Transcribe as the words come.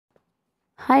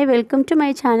Hi welcome to my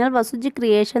channel വസുജി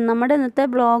creation. നമ്മുടെ ഇന്നത്തെ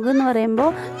vlog എന്ന്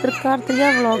പറയുമ്പോൾ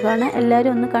തൃക്കാർത്തിക വ്ളോഗാണ്.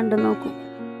 എല്ലാവരും ഒന്ന് കണ്ടു നോക്കൂ.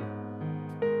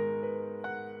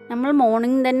 നമ്മൾ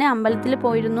മോർണിംഗ് തന്നെ അമ്പലത്തിൽ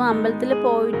പോയിരുന്നു. അമ്പലത്തിൽ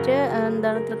പോയിട്ട്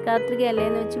തൃക്കാർത്തിക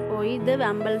ഇലയെന്ന് വെച്ച് പോയി. ഇത്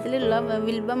അമ്പലത്തിലുള്ള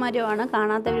വിൽവമരമാണ്.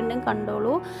 കാണാത്തവരുണ്ടെങ്കിൽ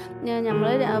കണ്ടോളൂ. നമ്മൾ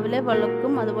രാവിലെ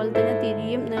വിളക്കും അതുപോലെ തന്നെ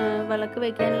തിരിയും വിളക്ക്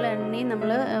വയ്ക്കാനുള്ള എണ്ണയും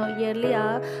നമ്മൾ ഇയർലി ആ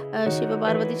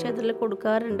ശിവപാർവതി ക്ഷേത്രത്തിൽ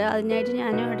കൊടുക്കാറുണ്ട്. അതിനായിട്ട്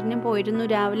ഞാനും ഏട്ടനും പോയിരുന്നു.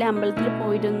 രാവിലെ അമ്പലത്തിൽ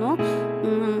പോയിരുന്നു.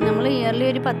 നമ്മൾ ഇയർലി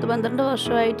ഒരു 10-12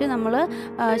 വർഷമായിട്ട് നമ്മൾ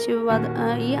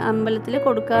ഈ അമ്പലത്തിൽ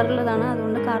കൊടുക്കാറുള്ളതാണ്.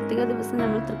 അതുകൊണ്ട് കാർത്തിക ദിവസം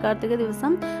നമ്മൾ തൃക്കാർത്തിക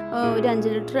ദിവസം ഒരു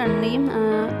 5 ലിറ്റർ എണ്ണയും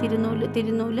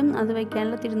തിരുനൂലും അത്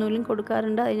വയ്ക്കാനുള്ള തിരുനൂലും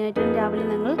കൊടുക്കാറുണ്ട്. അതിനായിട്ട്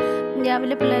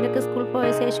രാവിലെ പിള്ളേരൊക്കെ സ്കൂളിൽ പോയ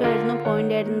ശേഷമായിരുന്നു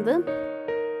പോയിൻ്റായിരുന്നത്.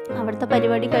 അവിടുത്തെ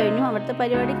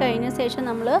പരിപാടി കഴിഞ്ഞ ശേഷം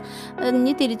നമ്മൾ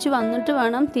ഇനി തിരിച്ചു വന്നിട്ട്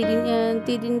വേണം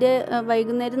തിരിൻ്റെ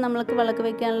വൈകുന്നേരം നമ്മൾക്ക് വിളക്ക്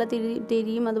വയ്ക്കാനുള്ള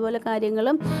തിരിയും അതുപോലെ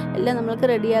കാര്യങ്ങളും എല്ലാം നമ്മൾക്ക്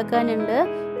റെഡിയാക്കാനുണ്ട്.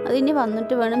 അതിനി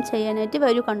വന്നിട്ട് വേണം ചെയ്യാനായിട്ട്.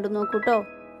 വരൂ, കണ്ടു നോക്കൂ കേട്ടോ.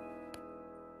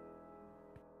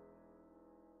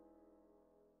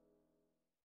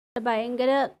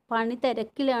 ഭയങ്കര പണി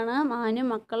തിരക്കിലാണ്. മാനും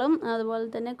മക്കളും അതുപോലെ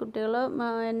തന്നെ കുട്ടികളും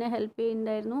എന്നെ ഹെൽപ്പ്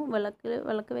ചെയ്യുന്നുണ്ടായിരുന്നു.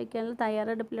 വിളക്ക് വയ്ക്കാനുള്ള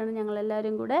തയ്യാറെടുപ്പിലാണ്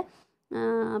ഞങ്ങളെല്ലാവരും കൂടെ.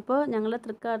 അപ്പോൾ ഞങ്ങളുടെ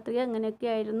തൃക്കാർത്തിക അങ്ങനെയൊക്കെ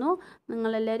ആയിരുന്നു.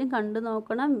 നിങ്ങളെല്ലാവരും കണ്ടു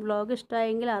നോക്കണം. വ്ളോഗ്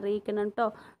ഇഷ്ടമായെങ്കിൽ അറിയിക്കണം കേട്ടോ.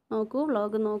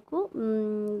 വ്ളോഗ് നോക്കൂ.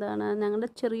 ഞങ്ങളുടെ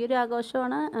ചെറിയൊരു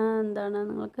ആഘോഷമാണ്.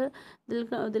 നിങ്ങൾക്ക്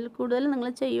ഇതിൽ കൂടുതൽ നിങ്ങൾ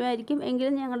ചെയ്യുമായിരിക്കും.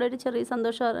 എങ്കിലും ഞങ്ങളുടെ ഒരു ചെറിയ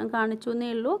സന്തോഷം കാണിച്ചു എന്നേ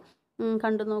ഉള്ളൂ.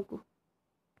 കണ്ടു നോക്കൂ.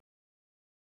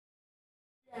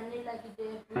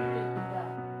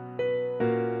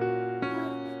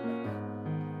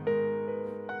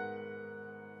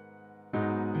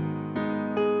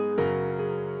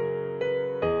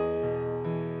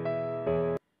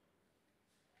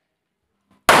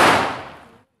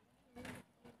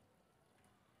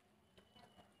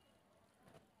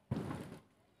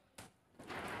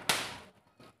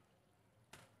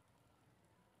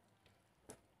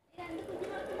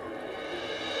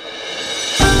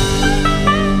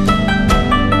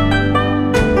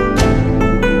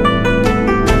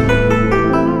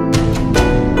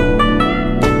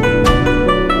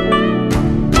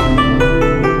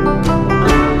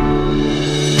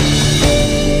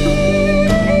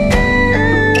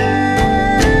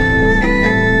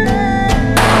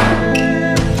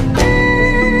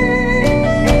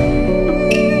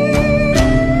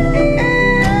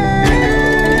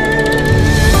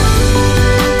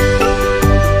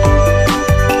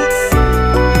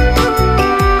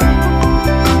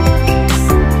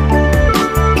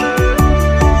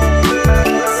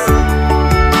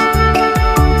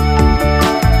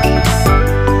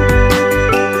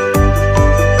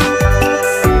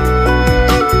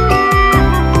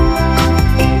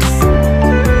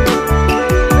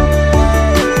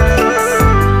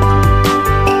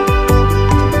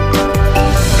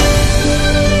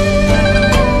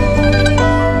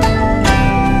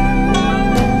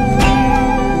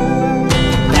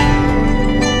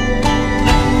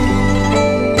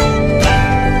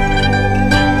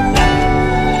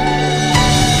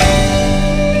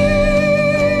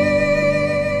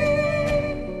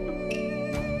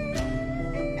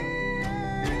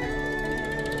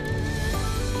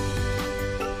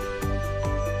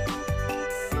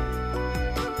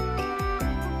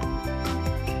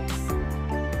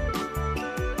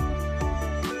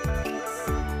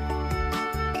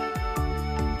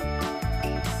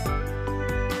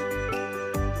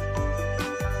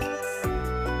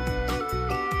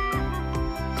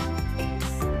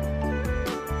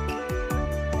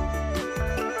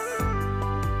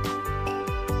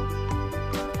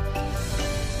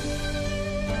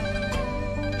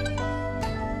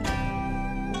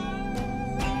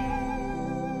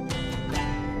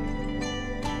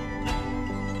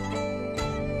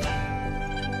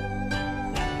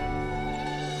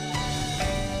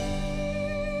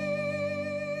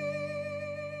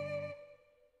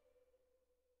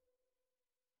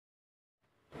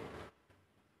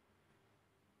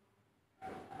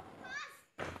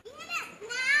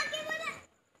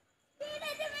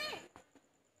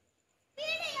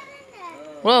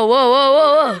 Wow.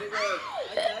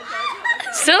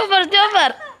 Super.